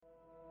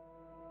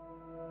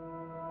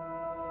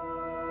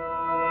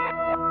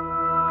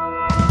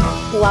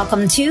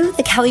Welcome to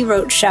The Kelly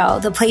Roach Show,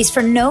 the place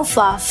for no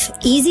fluff,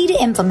 easy to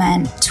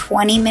implement,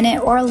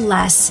 20-minute or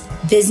less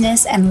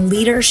business and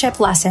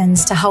leadership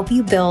lessons to help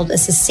you build a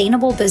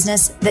sustainable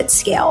business that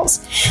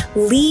scales.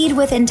 Lead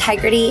with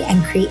integrity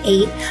and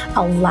create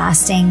a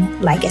lasting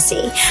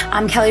legacy.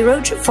 I'm Kelly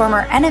Roach,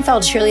 former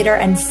NFL cheerleader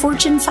and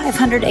Fortune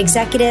 500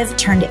 executive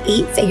turned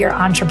 8-figure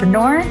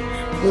entrepreneur.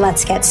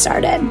 Let's get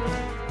started.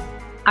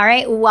 All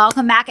right,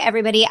 welcome back,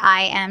 everybody.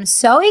 I am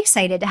so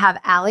excited to have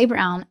Allie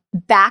Brown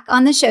back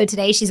on the show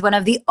today. She's one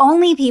of the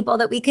only people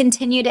that we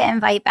continue to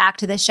invite back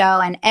to the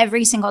show. And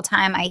every single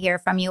time I hear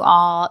from you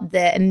all,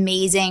 the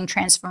amazing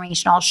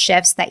transformational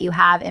shifts that you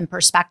have in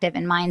perspective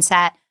and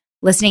mindset,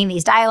 listening to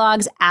these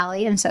dialogues.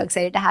 Allie, I'm so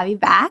excited to have you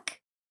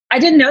back. I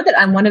didn't know that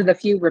I'm one of the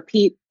few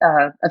repeat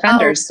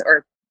offenders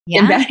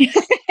invitees.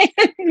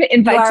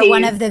 You are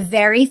one of the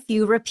very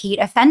few repeat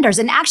offenders.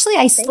 And actually,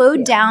 I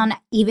slowed down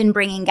even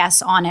bringing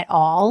guests on at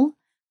all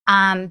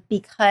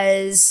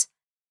because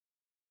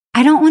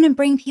I don't want to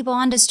bring people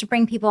on just to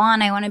bring people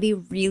on. I want to be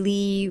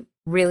really,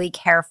 really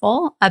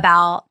careful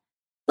about,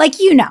 like,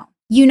 you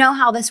know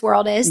how this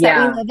world is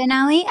that we live in,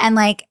 Allie. And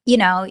like,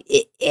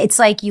 it's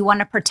like you want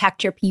to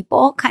protect your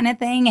people kind of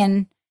thing.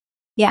 And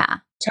yeah.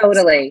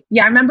 Totally.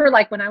 Yeah. I remember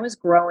like when I was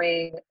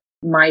growing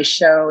my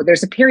show,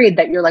 there's a period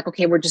that you're like,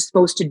 okay, we're just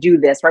supposed to do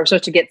this, right? We're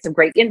supposed to get some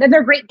great, and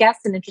they're great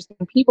guests and interesting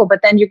people, but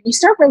then you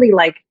start really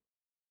like,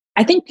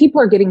 I think people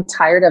are getting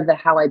tired of the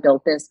how I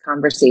built this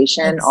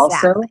conversation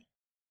also.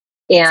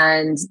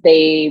 And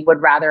they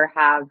would rather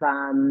have,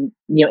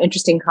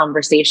 interesting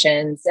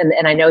conversations.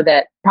 And I know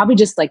that probably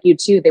just like you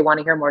too, they want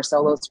to hear more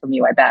solos from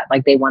you. I bet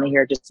like they want to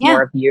hear just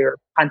more of your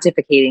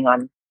pontificating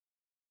on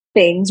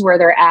things where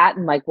they're at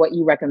and like what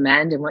you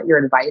recommend and what your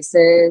advice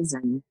is.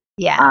 And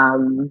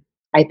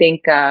I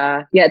think,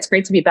 it's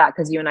great to be back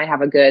because you and I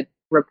have a good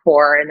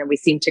rapport and then we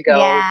seem to go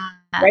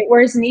right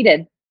where it's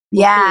needed.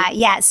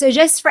 Yeah. So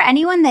just for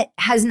anyone that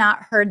has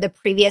not heard the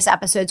previous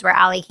episodes where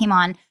Allie came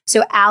on.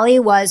 So Allie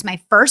was my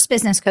first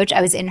business coach.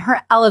 I was in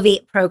her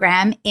Elevate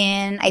program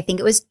in, I think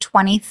it was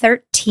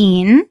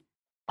 2013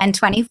 and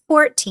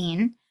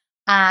 2014.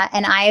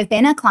 And I have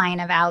been a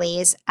client of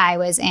Allie's. I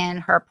was in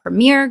her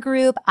Premier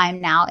group.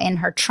 I'm now in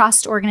her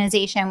Trust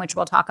organization, which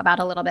we'll talk about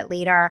a little bit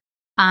later.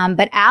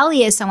 But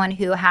Allie is someone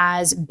who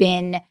has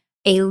been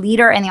a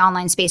leader in the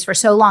online space for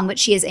so long, but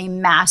she is a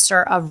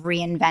master of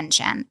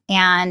reinvention.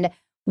 And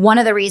one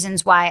of the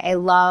reasons why I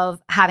love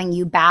having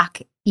you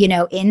back,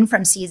 in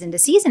from season to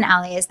season,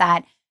 Allie, is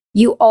that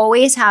you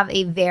always have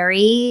a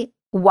very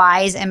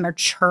wise and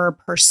mature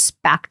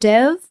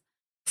perspective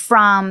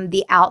from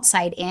the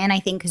outside in. I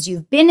think because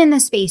you've been in the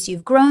space,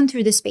 you've grown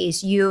through the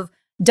space, you've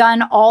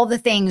done all the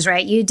things,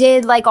 right? You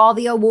did like all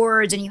the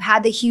awards and you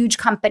had the huge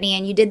company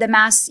and you did the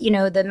mass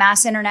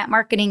internet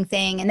marketing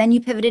thing. And then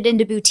you pivoted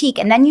into boutique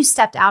and then you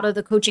stepped out of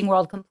the coaching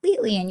world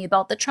completely and you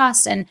built the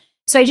trust. And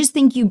so I just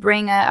think you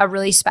bring a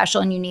really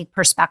special and unique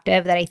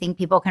perspective that I think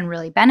people can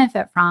really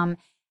benefit from.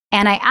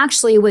 And I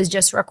actually was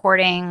just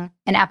recording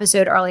an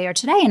episode earlier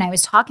today and I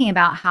was talking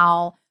about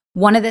how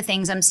one of the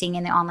things I'm seeing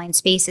in the online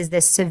space is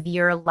this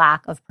severe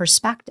lack of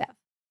perspective.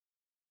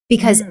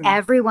 Because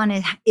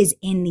everyone is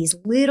in these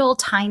little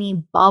tiny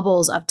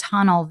bubbles of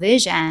tunnel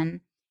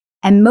vision.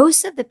 And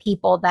most of the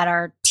people that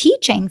are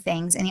teaching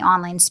things in the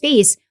online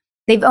space,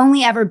 they've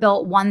only ever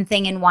built one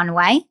thing in one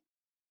way.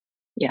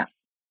 Yeah.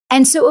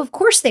 And so, of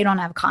course, they don't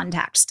have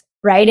context,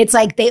 right? It's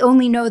like they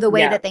only know the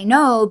way that they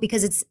know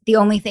because it's the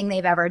only thing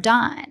they've ever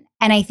done.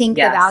 And I think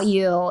the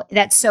value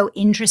that's so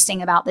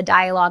interesting about the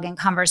dialogue and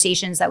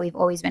conversations that we've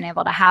always been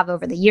able to have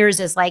over the years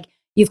is like,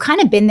 you've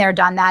kind of been there,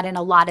 done that in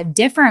a lot of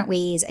different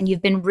ways. And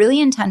you've been really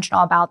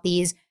intentional about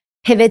these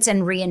pivots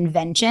and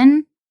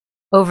reinvention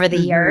over the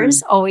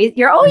years.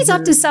 You're always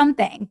up to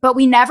something, but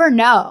we never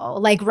know,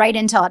 like right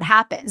until it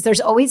happens.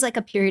 There's always like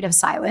a period of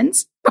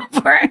silence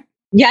before.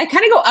 Yeah, I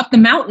kind of go up the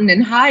mountain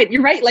and hide.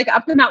 You're right, like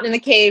up the mountain in the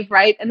cave,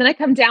 right? And then I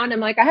come down and I'm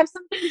like, I have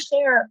something to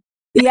share.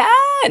 Yeah,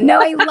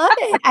 no, I love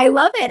it. I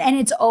love it. And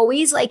it's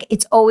always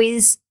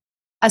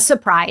a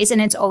surprise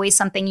and it's always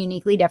something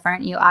uniquely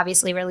different. You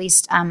obviously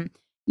released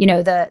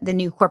the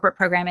new corporate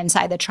program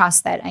inside the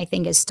trust that I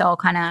think is still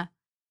kind of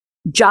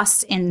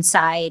just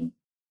inside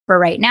for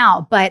right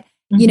now. But,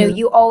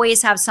 you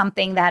always have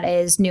something that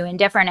is new and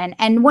different.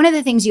 And one of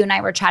the things you and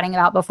I were chatting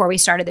about before we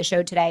started the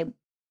show today,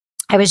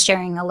 I was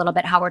sharing a little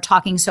bit how we're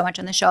talking so much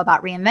on the show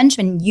about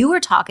reinvention. You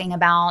were talking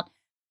about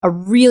a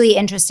really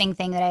interesting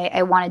thing that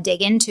I want to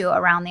dig into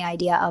around the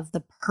idea of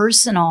the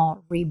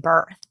personal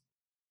rebirth,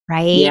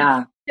 right?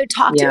 Yeah. So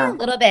talk to me a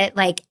little bit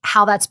like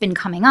how that's been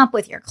coming up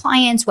with your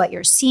clients, what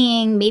you're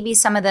seeing, maybe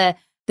some of the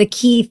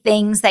key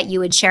things that you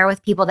would share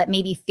with people that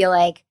maybe feel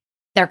like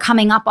they're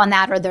coming up on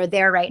that or they're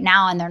there right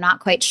now and they're not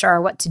quite sure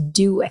what to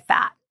do with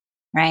that,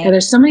 right? Yeah,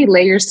 there's so many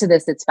layers to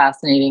this. It's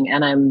fascinating.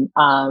 And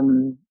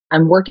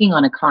I'm working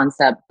on a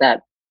concept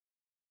that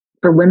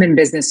for women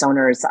business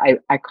owners,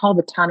 I call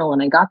the tunnel,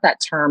 and I got that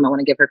term. I want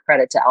to give her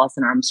credit to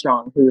Alison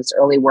Armstrong, whose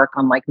early work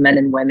on like men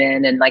and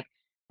women and like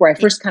where I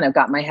first kind of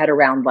got my head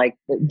around like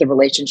the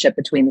relationship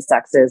between the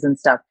sexes and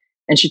stuff.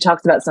 And she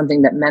talks about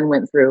something that men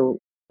went through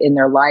in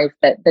their life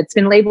that's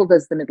been labeled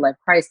as the midlife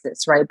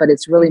crisis, right? But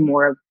it's really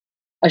more of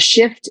a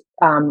shift.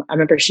 I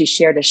remember she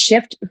shared a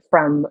shift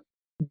from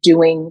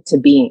doing to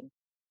being.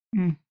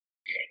 Mm.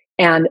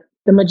 And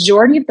the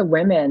majority of the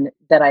women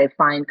that I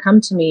find come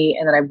to me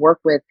and that I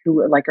work with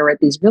who are at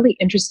these really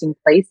interesting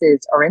places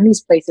are in these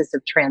places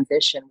of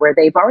transition where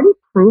they've already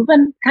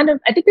proven I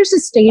think there's a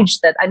stage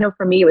that I know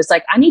for me, it was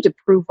like, I need to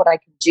prove what I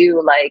can do.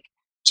 Like,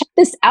 check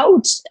this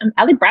out. I'm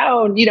Allie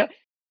Brown,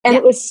 and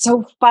it was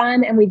so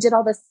fun. And we did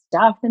all this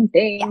stuff and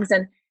things.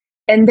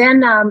 And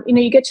then,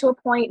 you get to a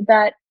point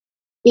that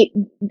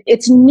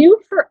it's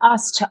new for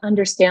us to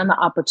understand the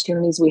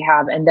opportunities we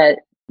have and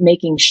that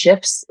making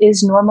shifts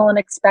is normal and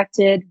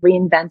expected.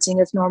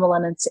 Reinventing is normal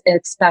and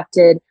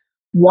expected.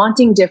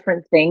 Wanting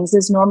different things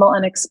is normal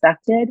and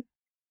expected.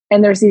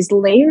 And there's these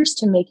layers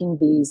to making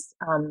these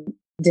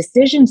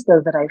decisions,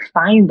 though, that I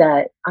find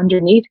that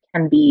underneath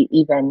can be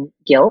even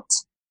guilt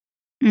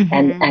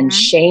and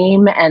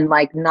shame and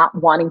like not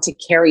wanting to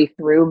carry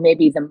through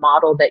maybe the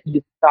model that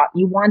you thought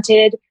you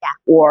wanted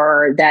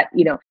or that,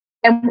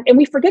 and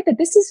we forget that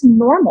this is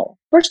normal.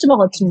 First of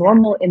all, it's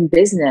normal in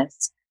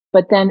business.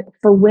 But then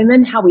for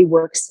women, how we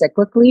work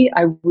cyclically,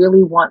 I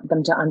really want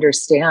them to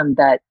understand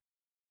that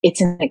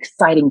it's an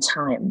exciting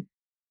time.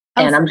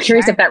 And I'm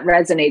curious if that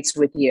resonates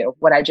with you,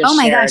 what I just shared. Oh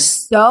my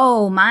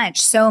gosh,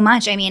 so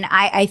much. I mean,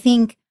 I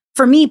think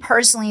for me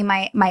personally,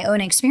 my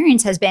own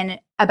experience has been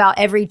about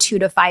every 2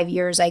 to 5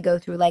 years, I go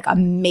through like a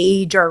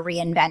major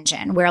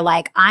reinvention where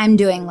like I'm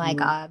doing like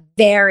a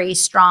very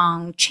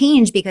strong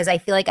change because I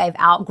feel like I've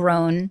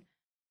outgrown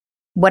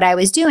what I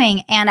was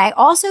doing. And I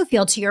also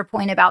feel, to your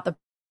point about the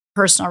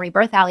personal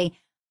rebirth, Allie,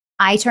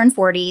 I turned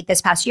 40 this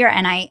past year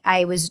and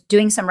I was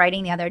doing some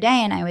writing the other day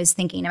and I was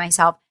thinking to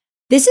myself,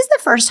 this is the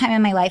first time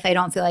in my life I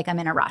don't feel like I'm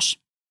in a rush.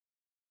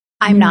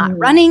 I'm not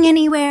running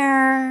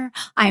anywhere.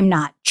 I'm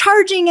not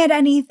charging at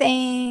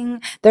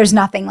anything. There's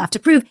nothing left to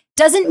prove.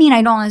 Doesn't mean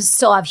I don't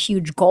still have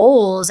huge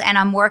goals and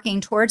I'm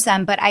working towards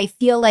them, but I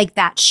feel like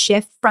that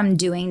shift from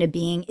doing to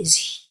being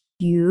is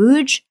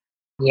huge.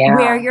 Yeah.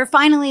 Where you're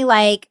finally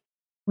like,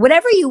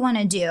 whatever you want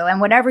to do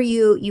and whatever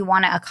you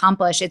want to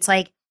accomplish, it's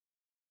like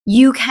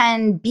you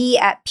can be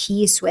at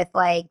peace with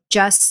like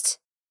just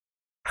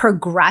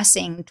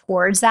progressing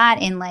towards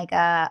that in like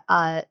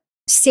a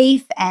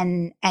safe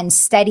and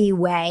steady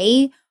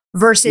way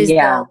versus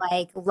the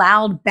like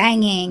loud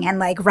banging and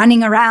like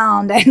running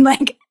around and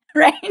like,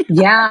 right?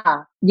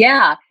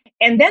 Yeah.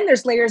 And then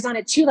there's layers on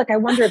it too. Like, I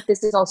wonder if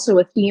this is also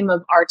a theme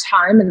of our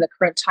time and the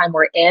current time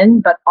we're in,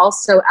 but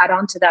also add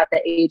on to that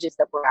the ages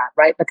that we're at,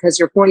 right? Because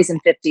your 40s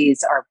and 50s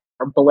are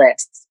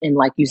bliss in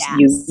like you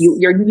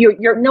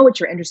know what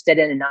you're interested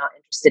in and not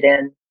interested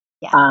in.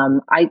 Yeah.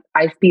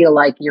 I feel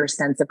like your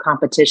sense of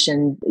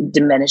competition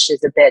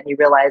diminishes a bit and you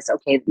realize,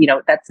 okay,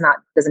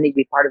 doesn't need to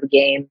be part of the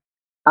game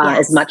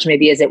as much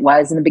maybe as it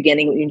was in the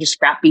beginning when you just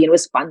scrappy and it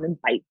was fun and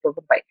fight.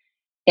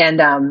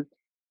 And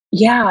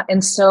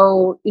and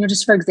so,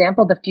 just for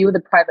example, the few of the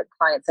private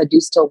clients I do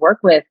still work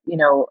with,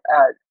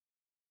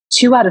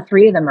 2 out of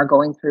 3 of them are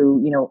going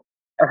through,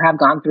 or have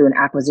gone through an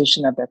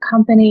acquisition of their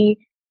company.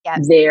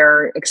 Yes.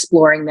 They're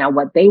exploring now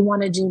what they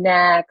want to do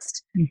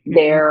next.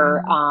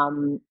 They're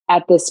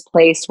at this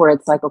place where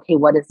it's like, okay,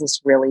 what is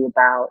this really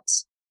about?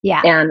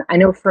 Yeah. And I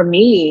know for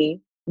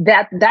me,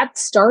 that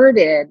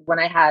started when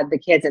I had the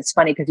kids. It's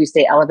funny because you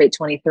say Elevate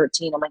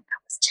 2013. I'm like,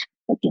 that was 10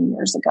 freaking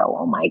years ago.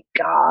 Oh my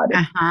God.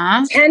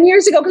 10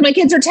 years ago, because my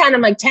kids are 10. I'm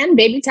like, 10,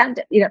 baby, 10,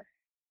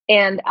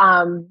 And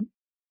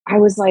I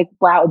was like,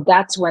 wow,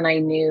 that's when I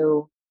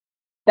knew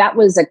that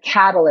was a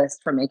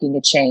catalyst for making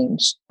a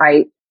change.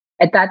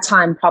 At that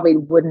time, probably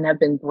wouldn't have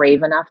been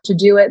brave enough to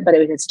do it, but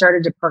it had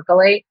started to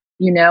percolate,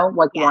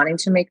 wanting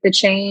to make the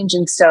change.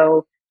 And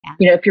so,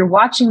 if you're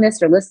watching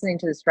this or listening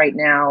to this right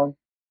now,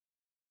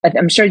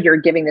 I'm sure you're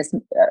giving this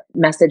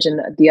message in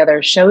the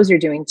other shows you're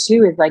doing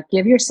too, is like,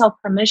 give yourself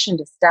permission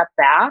to step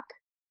back,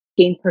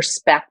 gain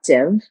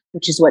perspective,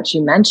 which is what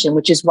you mentioned,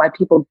 which is why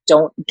people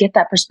don't get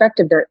that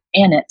perspective. They're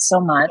in it so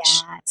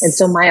much and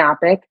so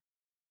myopic,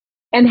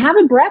 and have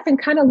a breath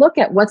and kind of look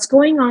at what's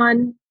going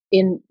on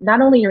in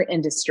not only your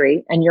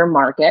industry and your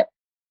market,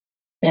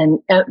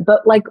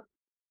 but like,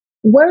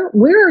 where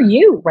are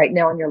you right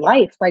now in your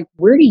life? Like,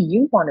 where do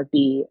you want to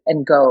be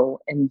and go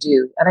and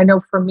do? And I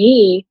know for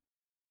me,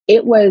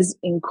 it was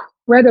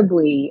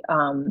incredibly,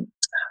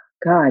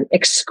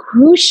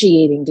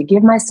 excruciating to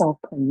give myself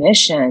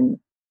permission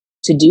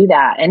to do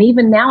that. And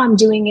even now I'm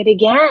doing it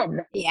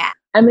again. Yeah.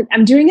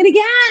 I'm doing it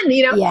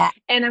again,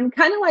 and I'm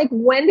kind of like,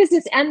 when does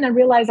this end? And I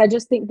realize I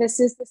just think this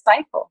is the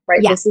cycle,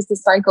 right? Yeah. This is the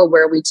cycle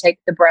where we take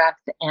the breath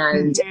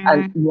and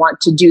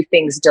want to do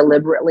things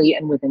deliberately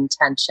and with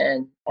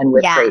intention and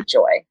with great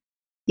joy.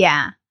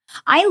 Yeah.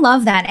 I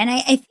love that. And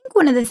I think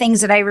one of the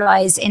things that I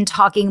realized in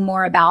talking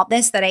more about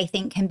this that I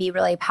think can be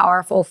really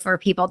powerful for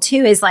people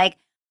too is like,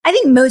 I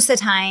think most of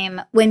the time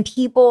when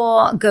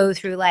people go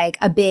through like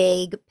a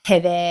big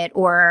pivot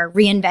or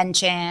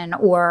reinvention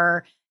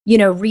or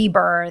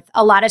rebirth,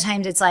 a lot of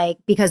times it's like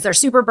because they're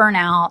super burnt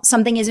out,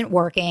 something isn't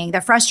working,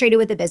 they're frustrated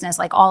with the business,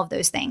 like all of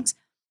those things.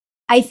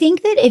 I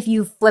think that if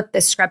you flip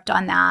the script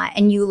on that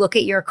and you look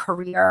at your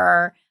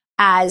career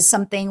as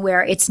something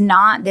where it's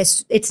not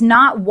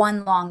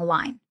one long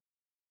line,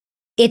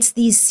 it's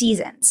these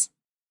seasons.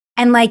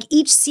 And like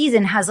each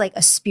season has like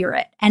a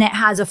spirit and it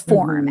has a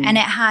form and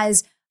it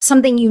has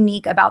something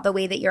unique about the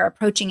way that you're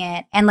approaching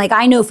it. And like,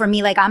 I know for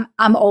me, like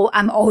I'm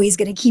always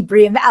going to keep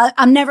reinventing.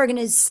 I'm never going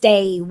to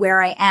stay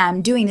where I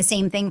am doing the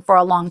same thing for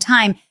a long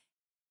time.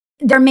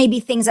 There may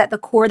be things at the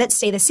core that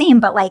stay the same,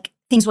 but like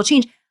things will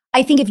change.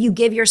 I think if you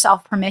give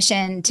yourself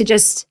permission to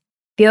just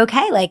be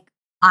okay, like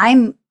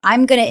I'm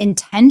going to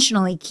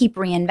intentionally keep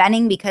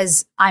reinventing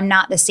because I'm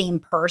not the same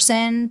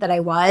person that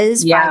I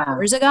was 5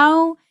 years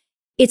ago.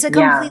 It's a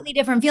completely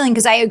different feeling,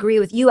 because I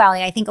agree with you,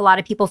 Allie. I think a lot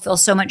of people feel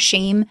so much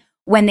shame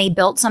when they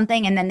built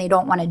something and then they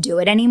don't want to do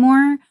it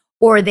anymore,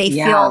 or they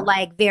feel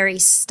like very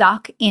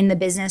stuck in the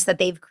business that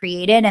they've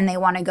created and they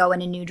want to go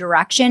in a new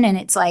direction. And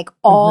it's like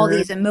all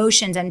these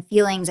emotions and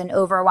feelings and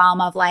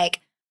overwhelm of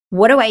like,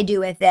 what do I do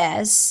with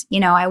this? You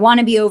know, I want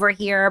to be over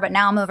here, but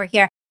now I'm over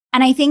here.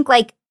 And I think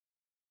like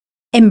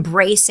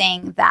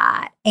embracing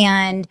that.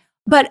 And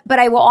but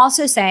I will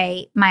also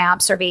say my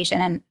observation,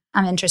 and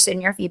I'm interested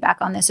in your feedback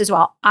on this as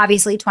well.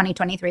 Obviously,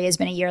 2023 has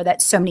been a year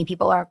that so many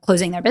people are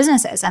closing their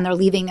businesses and they're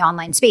leaving the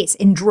online space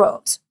in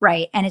droves,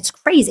 right? And it's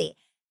crazy.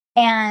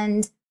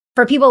 And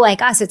for people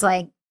like us, it's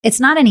like, it's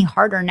not any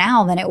harder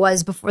now than it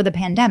was before the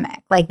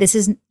pandemic. Like this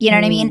is, you know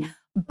what I mean?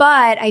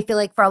 But I feel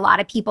like for a lot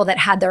of people that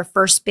had their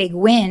first big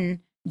win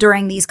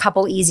during these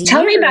couple easy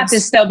Tell years. me about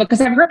this though,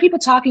 because I've heard people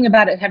talking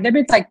about it. Have there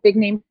been like big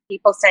name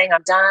people saying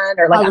I'm done,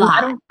 or like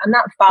I'm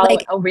not following?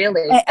 Like, oh,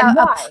 really?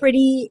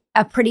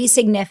 A pretty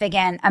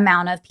significant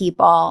amount of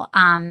people.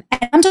 And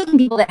I'm talking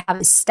people that have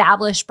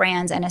established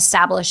brands and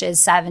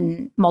establishes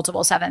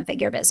multiple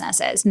 7-figure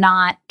businesses,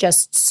 not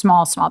just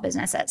small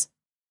businesses.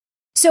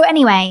 So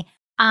anyway,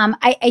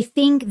 I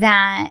think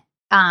that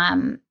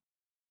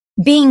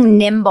being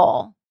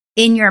nimble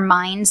in your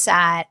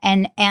mindset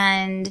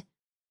and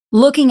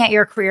looking at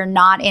your career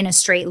not in a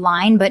straight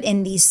line, but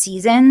in these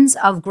seasons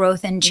of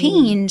growth and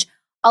change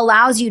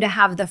allows you to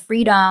have the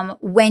freedom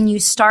when you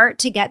start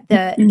to get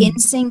the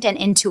instinct and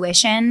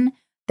intuition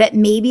that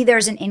maybe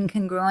there's an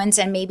incongruence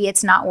and maybe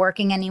it's not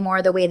working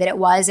anymore the way that it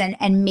was.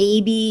 And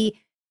maybe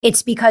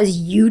it's because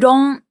you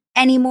don't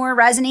anymore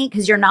resonate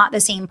because you're not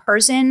the same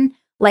person,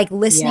 like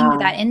listening to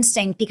that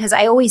instinct. Because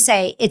I always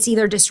say it's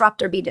either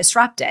disrupt or be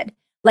disrupted.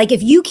 Like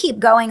if you keep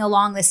going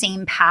along the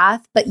same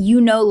path, but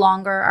you no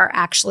longer are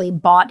actually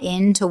bought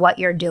into what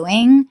you're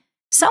doing,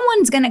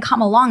 someone's going to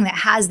come along that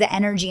has the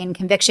energy and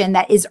conviction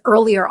that is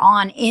earlier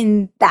on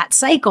in that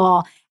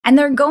cycle, and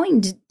they're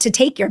going to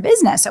take your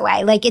business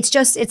away. Like it's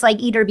like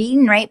eat or be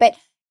eaten, right? But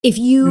if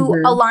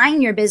you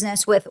align your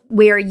business with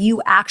where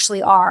you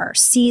actually are,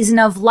 season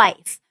of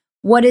life,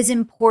 what is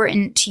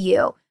important to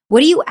you? What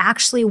do you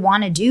actually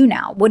want to do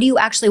now? What do you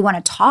actually want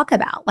to talk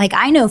about? Like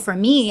I know for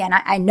me, and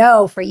I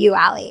know for you,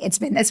 Allie, it's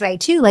been this way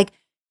too. Like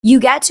you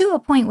get to a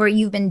point where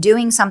you've been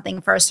doing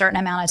something for a certain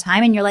amount of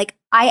time and you're like,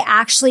 I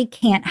actually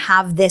can't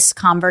have this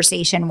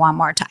conversation one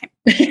more time.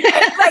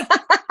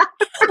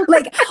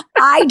 like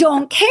I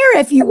don't care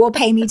if you will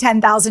pay me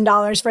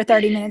 $10,000 for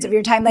 30 minutes of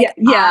your time. Like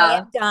I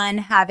am done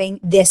having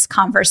this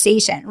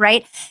conversation,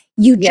 right?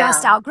 You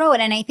just outgrow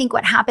it. And I think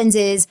what happens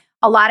is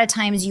a lot of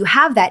times you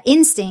have that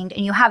instinct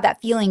and you have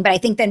that feeling, but I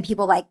think then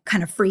people like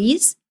kind of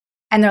freeze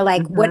and they're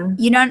like, what,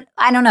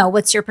 I don't know.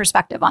 What's your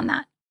perspective on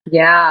that?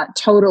 Yeah,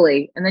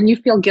 totally. And then you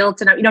feel guilt.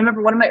 And I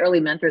remember one of my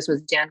early mentors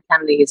was Dan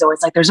Kennedy. He's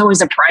always like, there's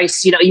always a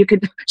price, you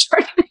could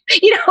charge,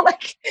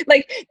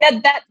 like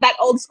that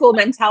old school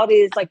mentality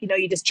is like,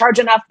 you just charge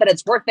enough that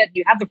it's worth it.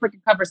 You have the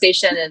freaking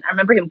conversation. And I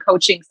remember him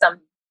coaching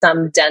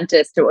some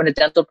dentist or in a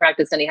dental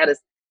practice. And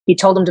he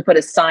told him to put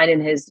a sign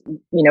in his,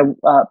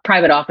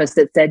 private office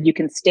that said, you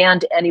can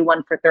stand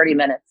anyone for 30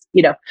 minutes,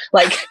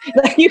 like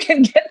you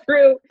can get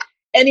through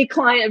any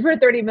client for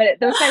 30 minutes.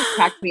 Those guys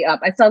cracked me up.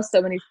 I saw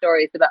so many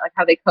stories about like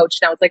how they coached.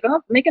 And I was like,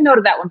 oh, make a note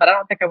of that one, but I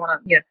don't think I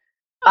want to,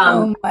 I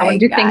want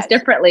to do things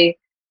differently.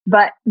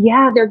 But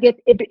yeah,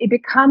 it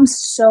becomes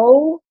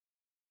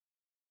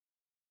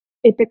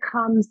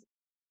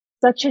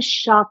such a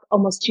shock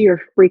almost to your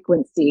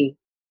frequency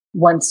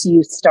once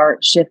you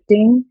start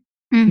shifting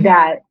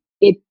that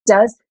it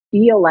does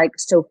feel like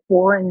so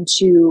foreign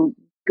to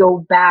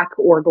go back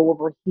or go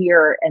over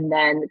here and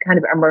then kind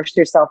of immerse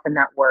yourself in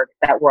that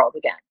world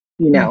again,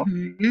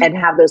 and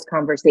have those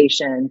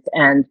conversations.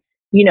 And,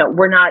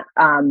 we're not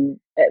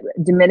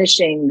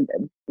diminishing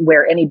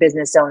where any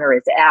business owner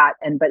is at.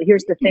 But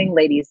here's the thing,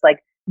 ladies,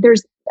 like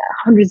there's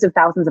hundreds of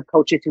thousands of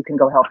coaches who can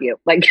go help you.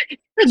 Like,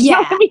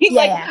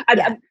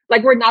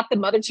 like we're not the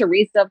Mother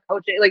Teresa of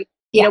coaching. Like,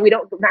 we're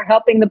not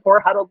helping the poor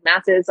huddled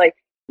masses. Like,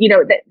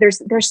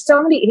 there's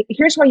so many.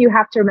 Here's what you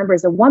have to remember: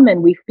 as a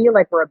woman, we feel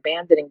like we're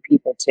abandoning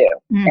people too,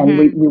 and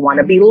we want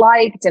to be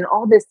liked, and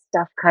all this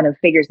stuff kind of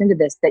figures into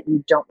this, that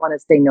you don't want to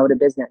say no to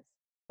business,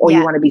 or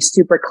you want to be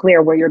super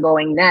clear where you're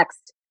going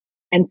next,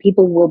 and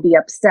people will be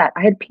upset.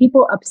 I had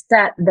people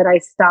upset that I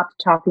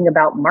stopped talking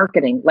about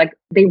marketing. Like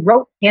they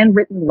wrote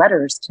handwritten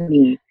letters to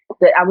me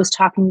that I was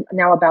talking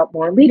now about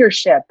more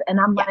leadership. And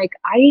I'm like,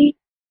 I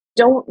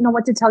don't know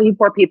what to tell you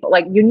poor people.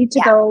 Like, you need to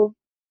go,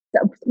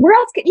 where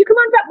else can you can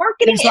learn about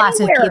marketing? There's lots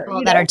anywhere, of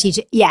people that are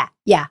teaching. Yeah.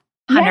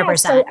 100%.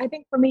 So I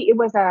think for me,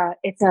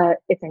 it's a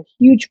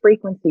huge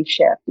frequency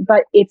shift,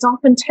 but it's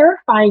often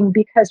terrifying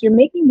because you're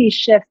making these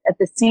shifts at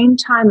the same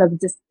time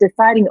of just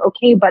deciding,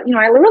 okay, but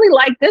I really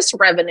like this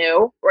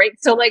revenue, right?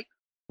 So like,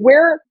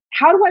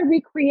 how do I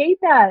recreate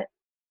that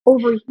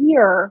over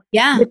here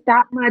with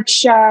that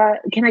much?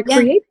 Can I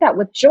create that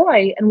with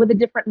joy and with a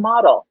different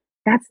model?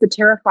 That's the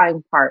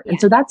terrifying part.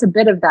 And so that's a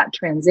bit of that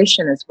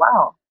transition as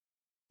well.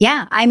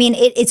 Yeah. I mean,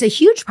 it's a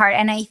huge part.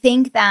 And I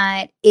think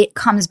that it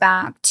comes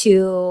back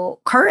to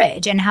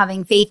courage and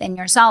having faith in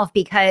yourself,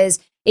 because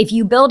if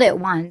you build it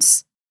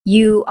once,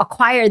 you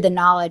acquire the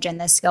knowledge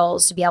and the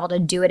skills to be able to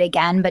do it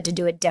again, but to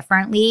do it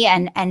differently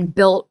and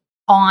built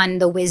on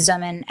the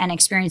wisdom and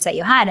experience that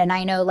you had. And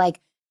I know, like,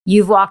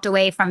 you've walked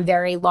away from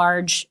very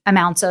large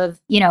amounts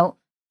of,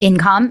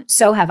 income.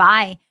 So have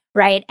I.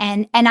 Right.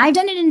 And I've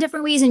done it in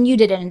different ways, and you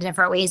did it in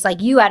different ways.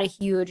 Like, you had a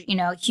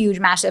huge,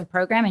 massive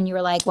program, and you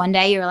were like, one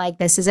day you were like,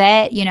 this is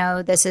it,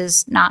 this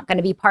is not going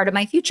to be part of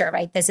my future.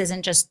 Right. This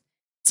isn't it's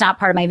not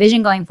part of my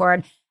vision going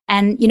forward.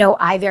 And,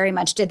 I very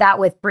much did that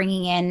with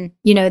bringing in,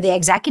 the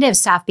executive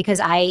staff, because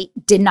I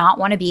did not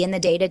want to be in the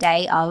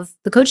day-to-day of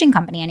the coaching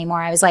company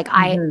anymore. I was like,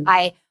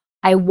 I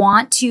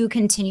want to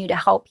continue to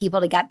help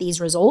people to get these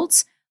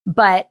results,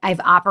 but I've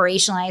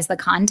operationalized the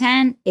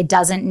content. It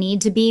doesn't need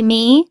to be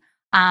me.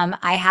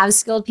 I have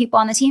skilled people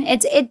on the team.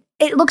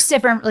 It looks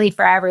differently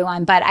for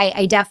everyone, but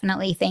I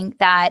definitely think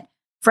that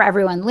for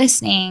everyone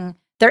listening,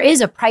 there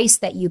is a price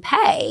that you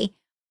pay,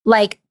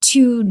 like,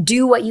 to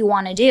do what you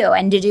want to do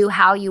and to do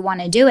how you want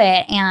to do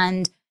it.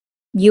 And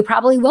you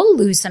probably will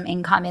lose some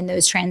income in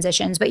those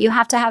transitions, but you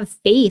have to have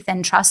faith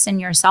and trust in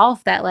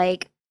yourself that,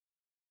 like,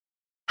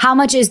 how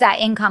much is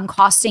that income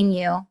costing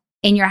you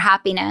in your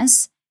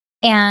happiness?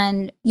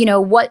 And,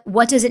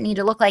 what does it need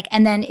to look like?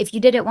 And then if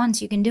you did it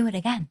once, you can do it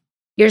again.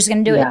 You're just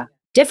going to do it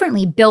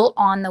differently, built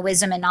on the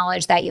wisdom and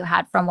knowledge that you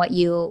had from what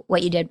you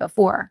did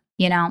before,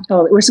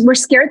 So we're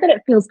scared that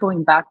it feels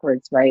going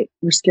backwards, right?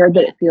 We're scared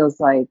that it feels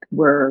like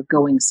we're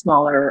going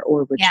smaller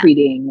or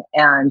retreating.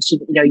 And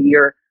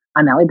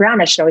I'm Allie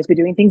Brown. I should always be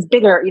doing things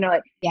bigger.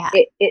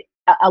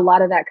 A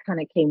lot of that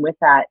kind of came with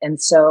that.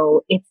 And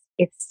so it's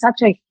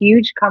such a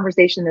huge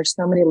conversation. There's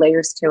so many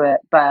layers to it.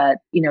 But,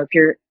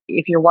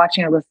 if you're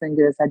watching or listening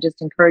to this, I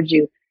just encourage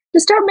you,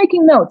 just start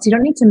making notes. You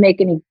don't need to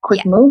make any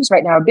quick moves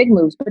right now or big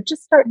moves, but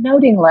just start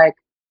noting, like,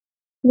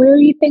 where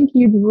you think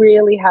you'd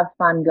really have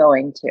fun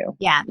going to.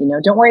 Yeah.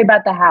 Don't worry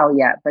about the how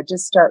yet, but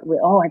just start with,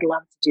 I'd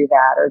love to do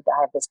that. Or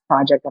I have this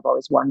project I've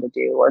always wanted to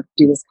do, or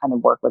do this kind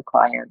of work with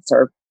clients,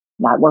 or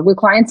not work with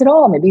clients at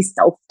all. Maybe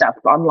sell stuff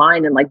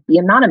online and, like, be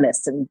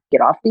anonymous and get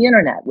off the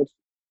internet, which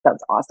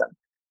sounds awesome.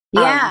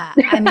 Yeah.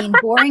 I mean,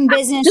 boring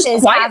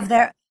businesses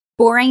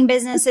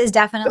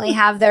definitely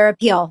have their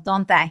appeal,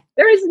 don't they?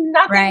 There is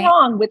nothing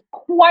wrong with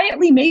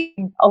quietly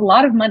making a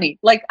lot of money.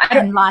 Like,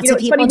 lots of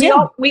people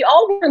do. We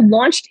all were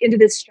launched into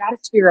this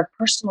stratosphere of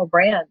personal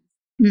brands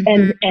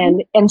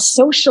and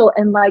social.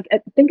 And, like,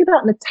 think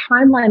about in the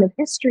timeline of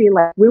history,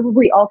 like, where were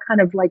we all kind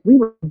of like, we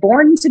were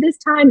born into this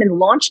time and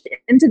launched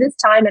into this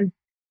time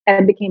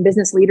and became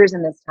business leaders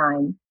in this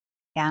time.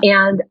 Yeah.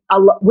 And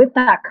with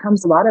that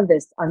comes a lot of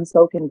this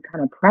unspoken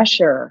kind of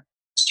pressure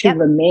to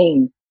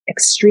remain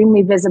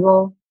extremely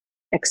visible,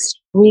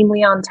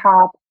 extremely on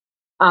top.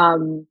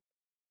 And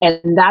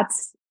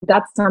that's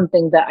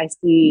something that I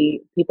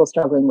see people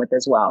struggling with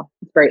as well.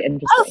 It's very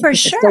interesting. Oh, for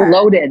sure. It's so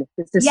loaded.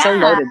 This is so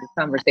loaded, this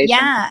conversation.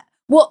 Yeah.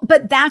 Well,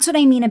 but that's what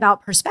I mean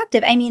about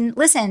perspective. I mean,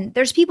 listen,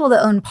 there's people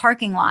that own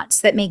parking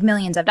lots that make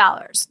millions of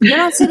dollars. They're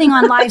not sitting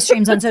on live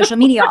streams on social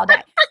media all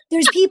day.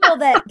 There's people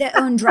that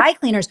own dry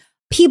cleaners.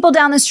 People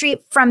down the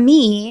street from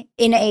me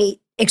in a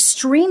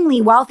extremely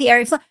wealthy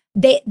area,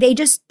 they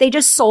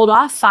just sold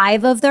off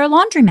 5 of their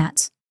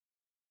laundromats.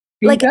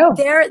 Like,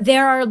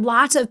 there are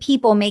lots of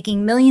people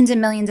making millions and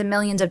millions and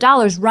millions of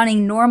dollars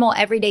running normal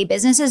everyday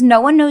businesses.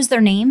 No one knows their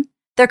name.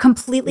 They're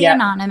completely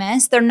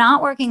anonymous. They're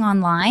not working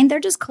online. They're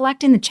just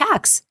collecting the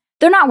checks.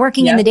 They're not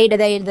working in the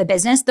day-to-day of the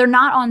business. They're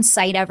not on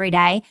site every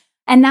day.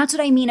 And that's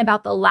what I mean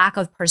about the lack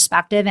of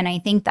perspective. And I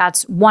think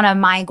that's one of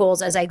my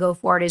goals as I go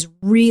forward, is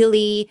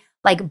really,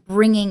 like,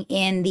 bringing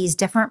in these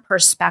different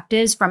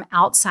perspectives from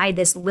outside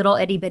this little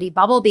itty bitty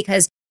bubble,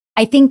 because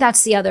I think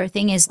that's the other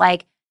thing is,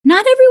 like,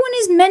 not everyone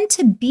is meant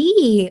to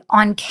be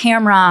on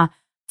camera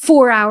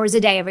 4 hours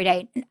a day, every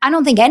day. I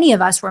don't think any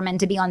of us were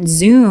meant to be on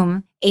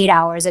Zoom 8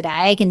 hours a day.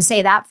 I can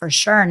say that for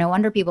sure. No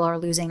wonder people are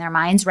losing their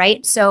minds,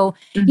 right? So,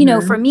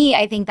 for me,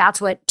 I think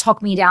that's what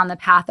took me down the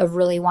path of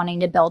really wanting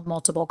to build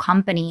multiple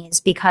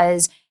companies,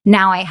 because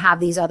now I have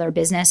these other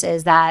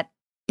businesses that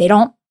they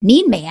don't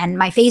need me and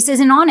my face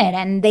isn't on it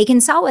and they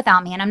can sell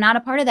without me and I'm not a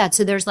part of that.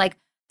 So there's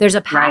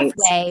a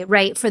pathway,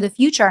 right, for the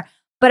future.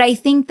 But I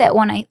think that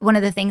one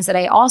of the things that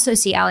I also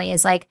see, Allie,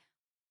 is, like,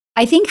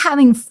 I think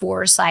having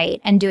foresight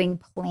and doing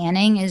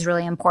planning is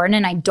really important.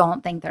 And I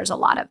don't think there's a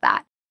lot of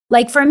that.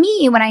 Like, for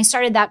me, when I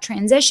started that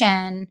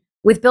transition,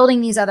 with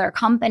building these other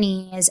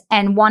companies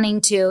and wanting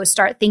to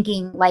start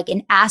thinking like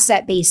an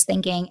asset-based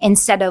thinking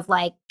instead of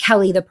like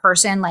Kelly, the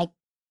person like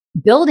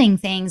building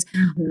things,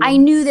 I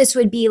knew this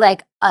would be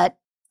like a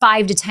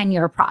 5 to 10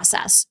 year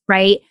process,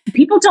 right?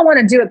 People don't want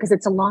to do it because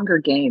it's a longer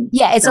game.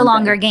 Yeah, it's a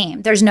longer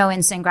game. There's no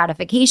instant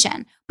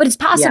gratification, but it's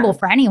possible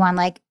for anyone.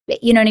 Like,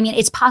 you know what I mean?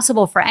 It's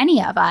possible for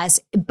any of us,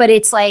 but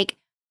it's like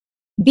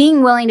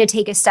being willing to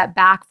take a step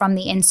back from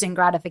the instant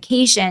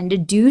gratification to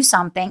do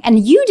something.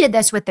 And you did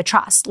this with the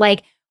trust.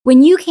 Like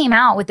when you came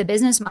out with the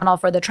business model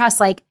for the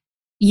trust, like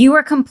you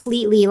were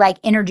completely like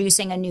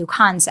introducing a new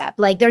concept.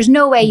 Like there's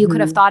no way you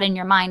could have thought in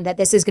your mind that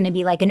this is going to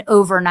be like an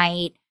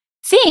overnight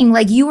thing.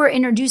 Like you were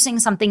introducing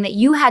something that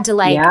you had to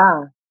like,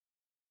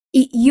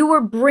 you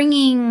were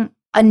bringing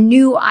a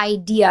new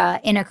idea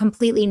in a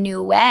completely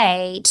new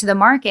way to the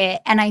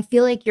market. And I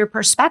feel like your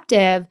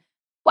perspective,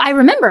 well, I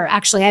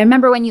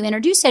remember when you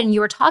introduced it and you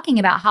were talking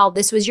about how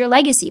this was your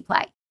legacy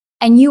play.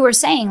 And you were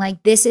saying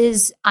like, this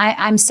is,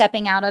 I'm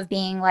stepping out of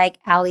being like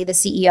Allie, the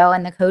CEO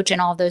and the coach and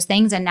all of those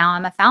things. And now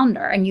I'm a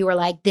founder. And you were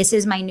like, this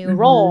is my new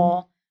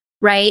role.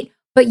 Right.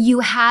 But you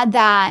had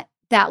that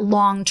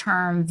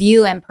long-term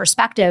view and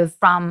perspective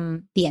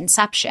from the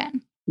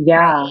inception.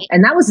 Yeah. Right?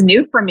 And that was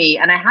new for me.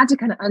 And I had to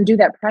kind of undo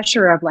that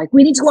pressure of like,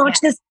 we need to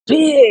launch this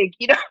big,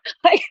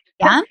 like,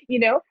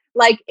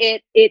 like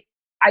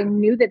I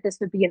knew that this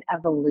would be an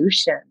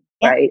evolution,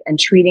 right? And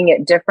treating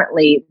it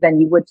differently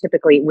than you would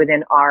typically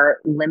within our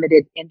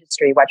limited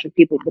industry. What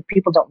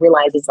people don't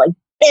realize is like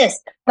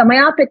the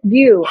myopic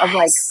view of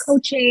like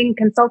coaching,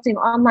 consulting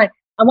online.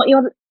 I want you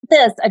on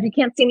this. If you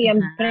can't see me,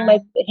 I'm putting my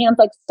hands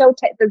like so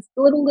tight. There's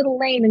a little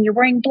lane and you're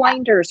wearing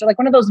blinders or like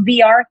one of those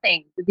VR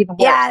things. It's even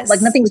worse.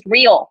 Like nothing's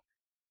real.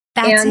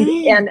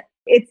 And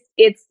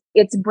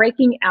it's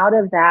breaking out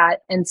of that.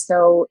 And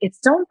so it's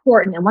so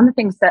important. And one of the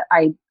things that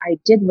I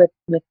did with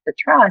the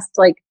trust,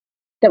 like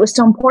that was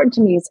so important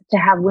to me is to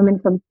have women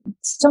from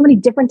so many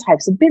different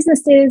types of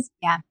businesses,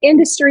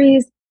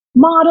 industries,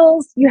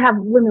 models. You have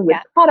women with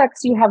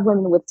products, you have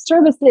women with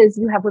services,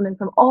 you have women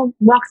from all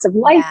walks of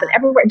life and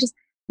everywhere.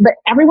 But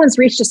everyone's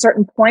reached a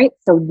certain point.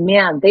 So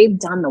man, they've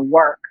done the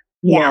work,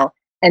 you know,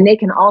 and they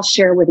can all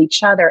share with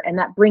each other. And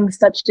that brings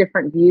such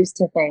different views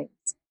to things.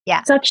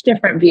 Yeah. Such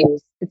different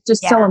views. It's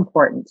just so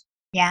important.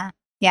 Yeah.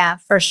 Yeah,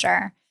 for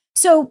sure.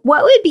 So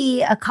what would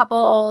be a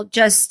couple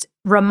just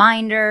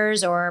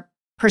reminders or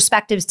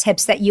perspectives,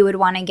 tips that you would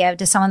want to give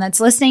to someone that's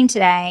listening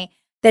today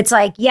that's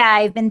like, yeah,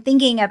 I've been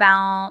thinking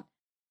about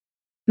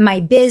my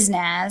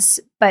business,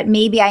 but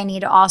maybe I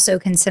need to also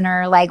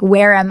consider like,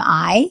 where am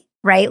I?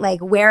 Right? Like,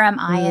 where am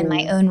I in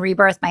my own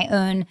rebirth, my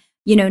own,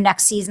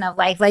 next season of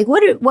life? Like,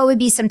 what would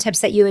be some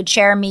tips that you would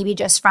share, maybe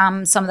just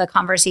from some of the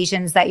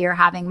conversations that you're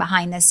having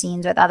behind the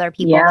scenes with other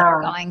people that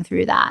are going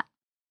through that?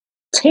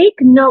 Take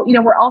note,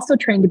 we're also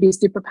trained to be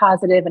super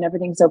positive and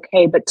everything's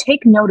okay, but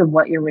take note of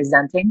what you're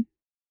resenting.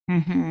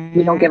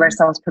 We don't give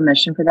ourselves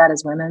permission for that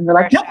as women. We're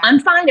like, no, I'm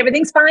fine.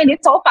 Everything's fine.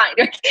 It's all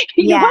fine.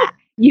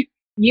 You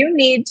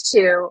need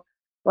to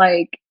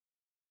like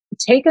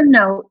take a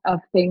note of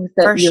things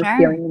that you're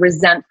feeling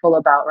resentful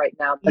about right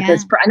now.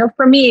 Because I know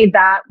for me,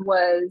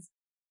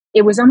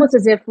 it was almost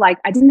as if like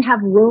I didn't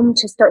have room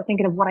to start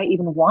thinking of what I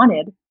even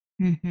wanted.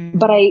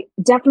 But I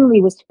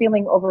definitely was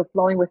feeling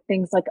overflowing with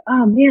things like,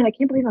 oh man, I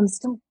can't believe I'm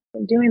still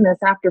doing this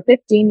after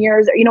 15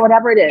 years or,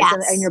 whatever it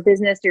is in your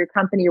business or your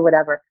company or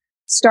whatever.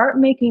 Start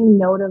making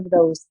note of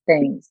those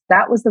things.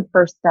 That was the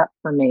first step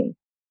for me.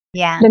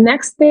 Yeah. The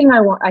next thing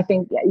I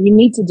think you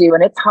need to do,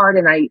 and it's hard,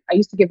 and I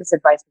used to give this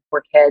advice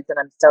before kids, and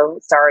I'm so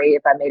sorry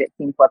if I made it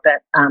seem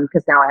flippant,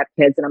 because now I have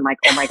kids, and I'm like,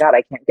 oh my God,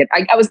 I can't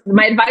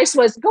my advice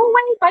was go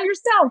away by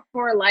yourself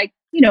for like,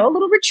 a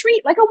little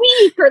retreat, like a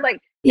week, or like,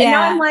 and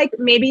now I'm like,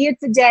 maybe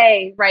it's a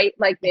day, right?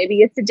 Like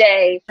maybe it's a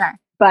day,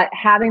 but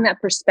having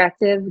that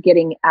perspective,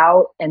 getting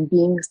out and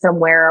being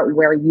somewhere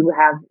where you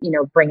have,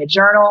 bring a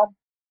journal,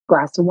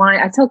 glass of wine.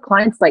 I tell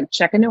clients like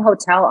check a new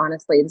hotel.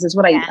 Honestly, this is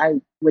what I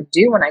would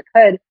do when I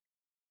could.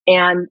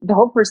 And the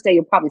whole first day,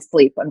 you'll probably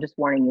sleep. I'm just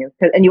warning you,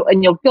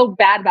 and you'll feel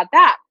bad about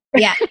that.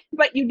 Yeah,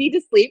 but you need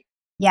to sleep.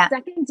 Yeah.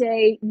 Second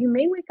day, you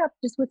may wake up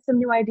just with some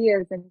new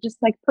ideas and just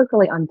like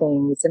percolate on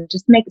things and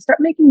just start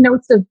making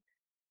notes of,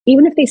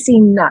 even if they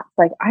seem nuts,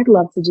 like I'd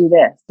love to do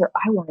this, or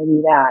I want to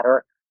do that,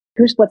 or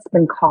here's what's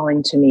been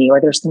calling to me,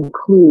 or there's some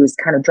clues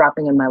kind of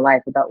dropping in my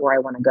life about where I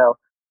want to go.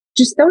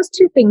 Just those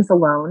two things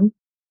alone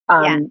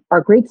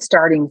are great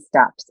starting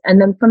steps. And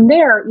then from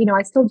there,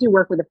 I still do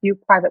work with a few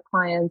private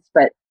clients,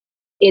 but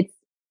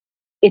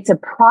it's a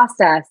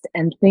process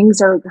and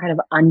things are kind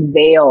of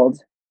unveiled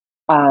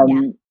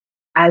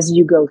as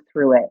you go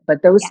through it.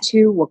 But those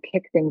two will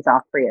kick things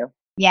off for you.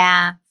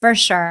 Yeah, for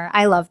sure.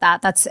 I love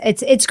that.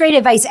 It's great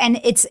advice. And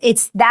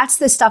that's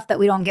the stuff that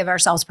we don't give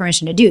ourselves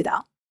permission to do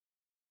though.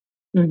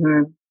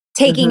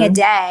 Taking a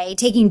day,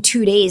 taking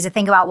 2 days to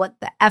think about what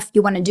the F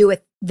you want to do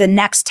with the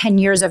next 10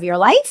 years of your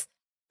life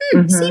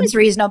seems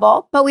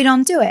reasonable, but we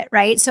don't do it.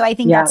 Right. So I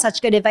think that's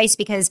such good advice,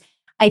 because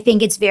I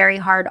think it's very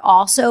hard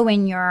also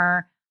when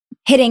you're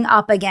hitting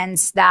up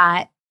against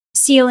that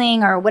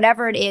ceiling or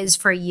whatever it is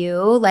for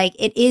you, like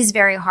it is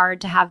very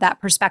hard to have that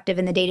perspective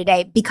in the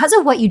day-to-day because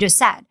of what you just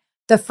said,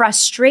 the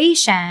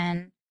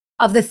frustration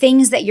of the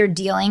things that you're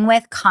dealing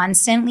with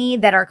constantly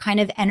that are kind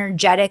of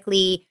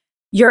energetically,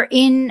 you're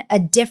in a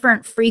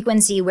different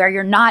frequency where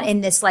you're not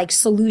in this like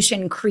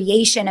solution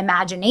creation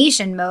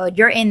imagination mode.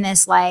 You're in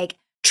this like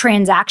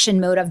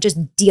transaction mode of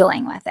just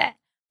dealing with it.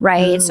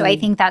 Right. So I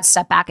think that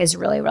step back is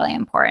really, really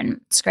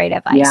important. It's great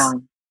advice.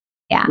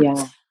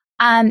 Yeah.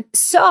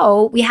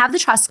 So we have the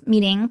trust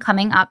meeting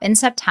coming up in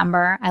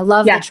September. I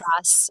love the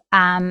trust.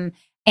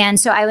 And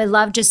so I would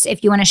love just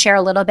if you want to share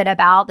a little bit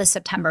about the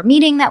September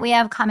meeting that we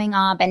have coming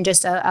up and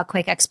just a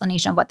quick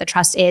explanation of what the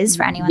trust is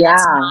for anyone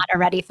that's not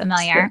already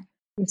familiar.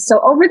 So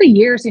over the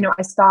years,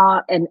 I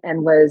saw and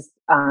was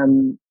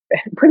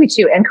privy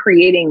to and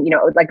creating,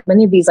 like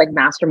many of these like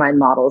mastermind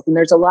models. And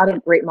there's a lot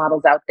of great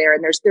models out there.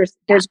 And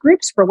there's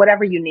groups for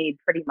whatever you need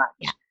pretty much.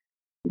 Yeah.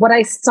 What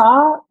I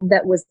saw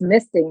that was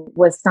missing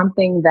was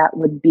something that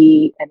would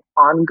be an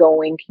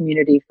ongoing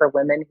community for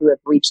women who have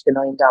reached the $1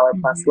 million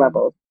plus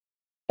levels.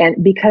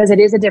 And because it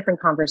is a different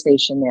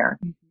conversation there.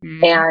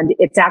 And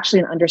it's actually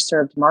an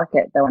underserved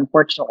market, though,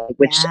 unfortunately,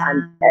 which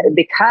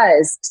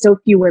because so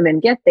few women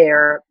get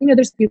there,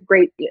 there's a few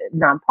great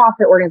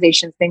nonprofit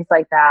organizations, things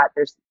like that.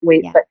 There's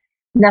but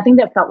nothing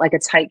that felt like a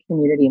tight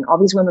community. And all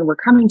these women were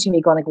coming to me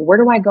going like, where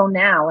do I go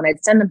now? And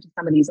I'd send them to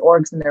some of these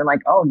orgs and they're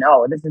like, oh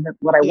no, this isn't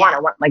what I want. I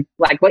want like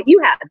what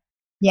you had.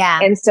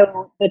 Yeah. And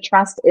so the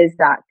trust is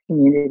that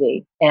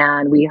community.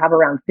 And we have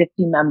around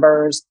 50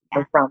 members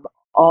from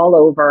all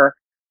over.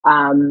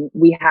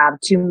 We have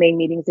 2 main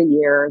meetings a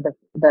year.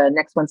 The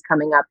next one's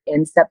coming up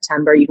in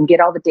September. You can get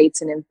all the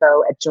dates and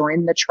info at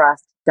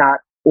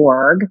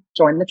jointhetrust.org,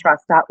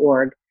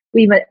 jointhetrust.org.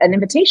 We have an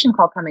invitation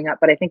call coming up,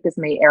 but I think this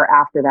may air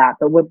after that,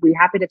 but we'd be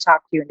happy to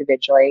talk to you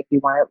individually if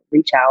you want to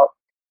reach out.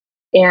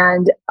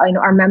 And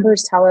our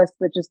members tell us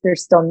that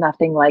there's still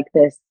nothing like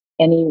this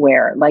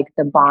anywhere, like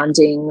the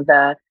bonding,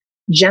 the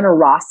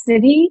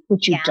generosity,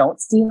 which you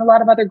don't see in a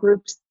lot of other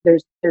groups.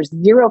 There's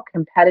zero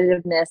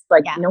competitiveness.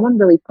 Like no one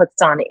really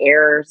puts on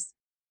airs.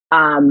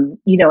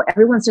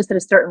 Everyone's just at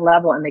a certain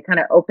level and they kind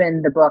of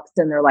open the books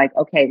and they're like,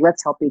 okay,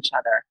 let's help each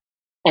other.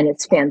 And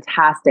it's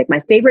fantastic. My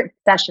favorite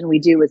session we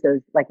do is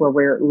those like where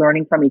we're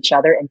learning from each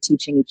other and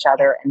teaching each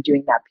other and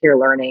doing that peer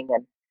learning.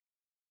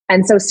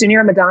 And so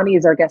Sunira Madani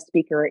is our guest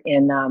speaker at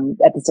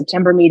the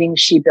September meeting.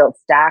 She built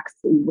Stacks,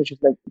 which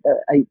was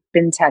a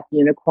fintech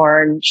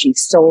unicorn. She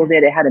sold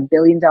it. It had $1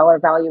 billion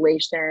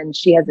valuation.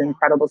 She has an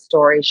incredible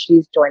story.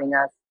 She's joining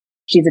us.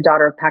 She's a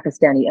daughter of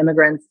Pakistani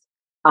immigrants.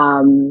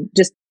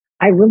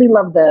 I really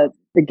love the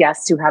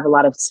guests who have a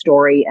lot of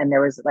story. And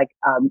there was like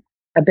a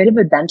bit of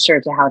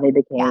adventure to how they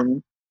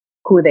became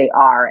who they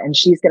are. And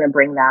she's going to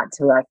bring that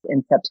to us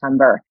in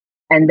September.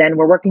 And then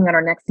we're working on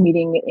our next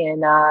meeting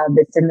in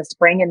the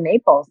spring in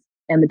Naples.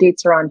 And the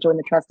dates are on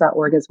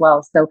jointhetrust.org as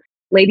well. So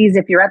ladies,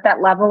 if you're at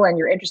that level and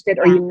you're interested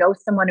or you know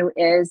someone who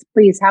is,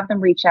 please have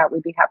them reach out.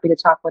 We'd be happy to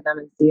talk with them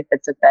and see if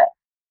it's a fit.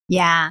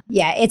 Yeah.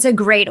 It's a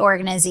great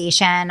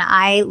organization.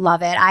 I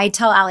love it. I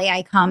tell Ali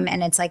I come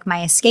and it's like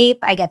my escape.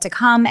 I get to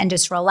come and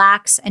just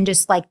relax and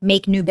just like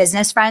make new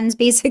business friends,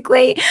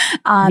 basically.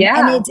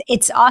 And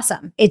it's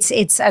awesome.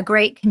 It's a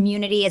great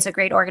community. It's a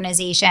great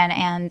organization.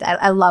 And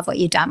I love what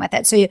you've done with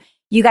it. So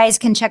you guys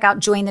can check out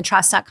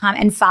jointhetrust.com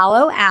and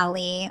follow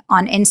Ali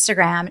on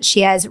Instagram.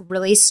 She has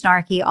really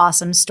snarky,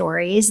 awesome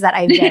stories that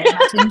I very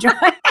much enjoy.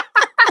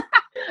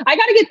 I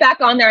got to get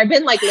back on there. I've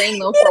been like laying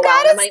low for a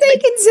while. You got to stay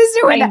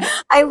consistent with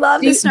that. I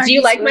love the snarky. Do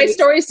you like my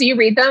stories? Do you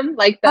read them?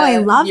 I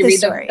love the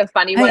story. The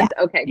funny ones?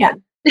 Yeah. Okay,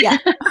 good. Yeah.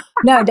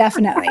 No,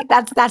 definitely.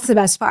 That's the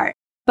best part.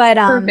 But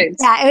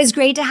it was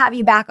great to have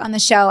you back on the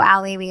show,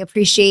 Ali. We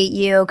appreciate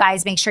you.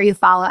 Guys, make sure you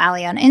follow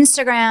Ali on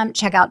Instagram.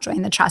 Check out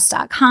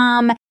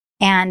jointhetrust.com.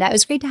 And it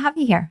was great to have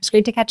you here. It's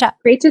great to catch up.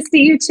 Great to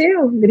see you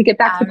too. I'm going to get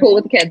back to the pool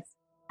with the kids.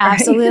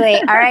 Absolutely.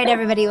 All right,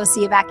 everybody. We'll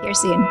see you back here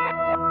soon.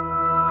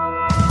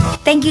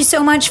 Thank you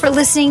so much for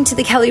listening to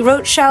The Kelly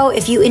Roach Show.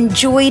 If you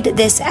enjoyed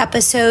this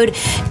episode,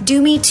 do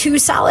me 2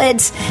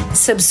 solids.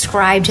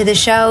 Subscribe to the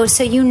show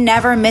so you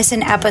never miss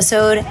an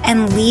episode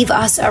and leave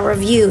us a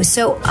review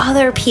so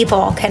other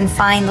people can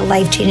find the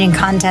life-changing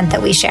content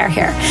that we share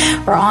here.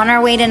 We're on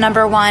our way to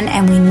 #1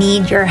 and we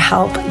need your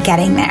help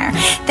getting there.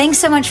 Thanks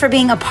so much for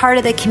being a part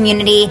of the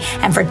community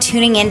and for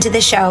tuning into the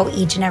show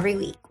each and every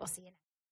week.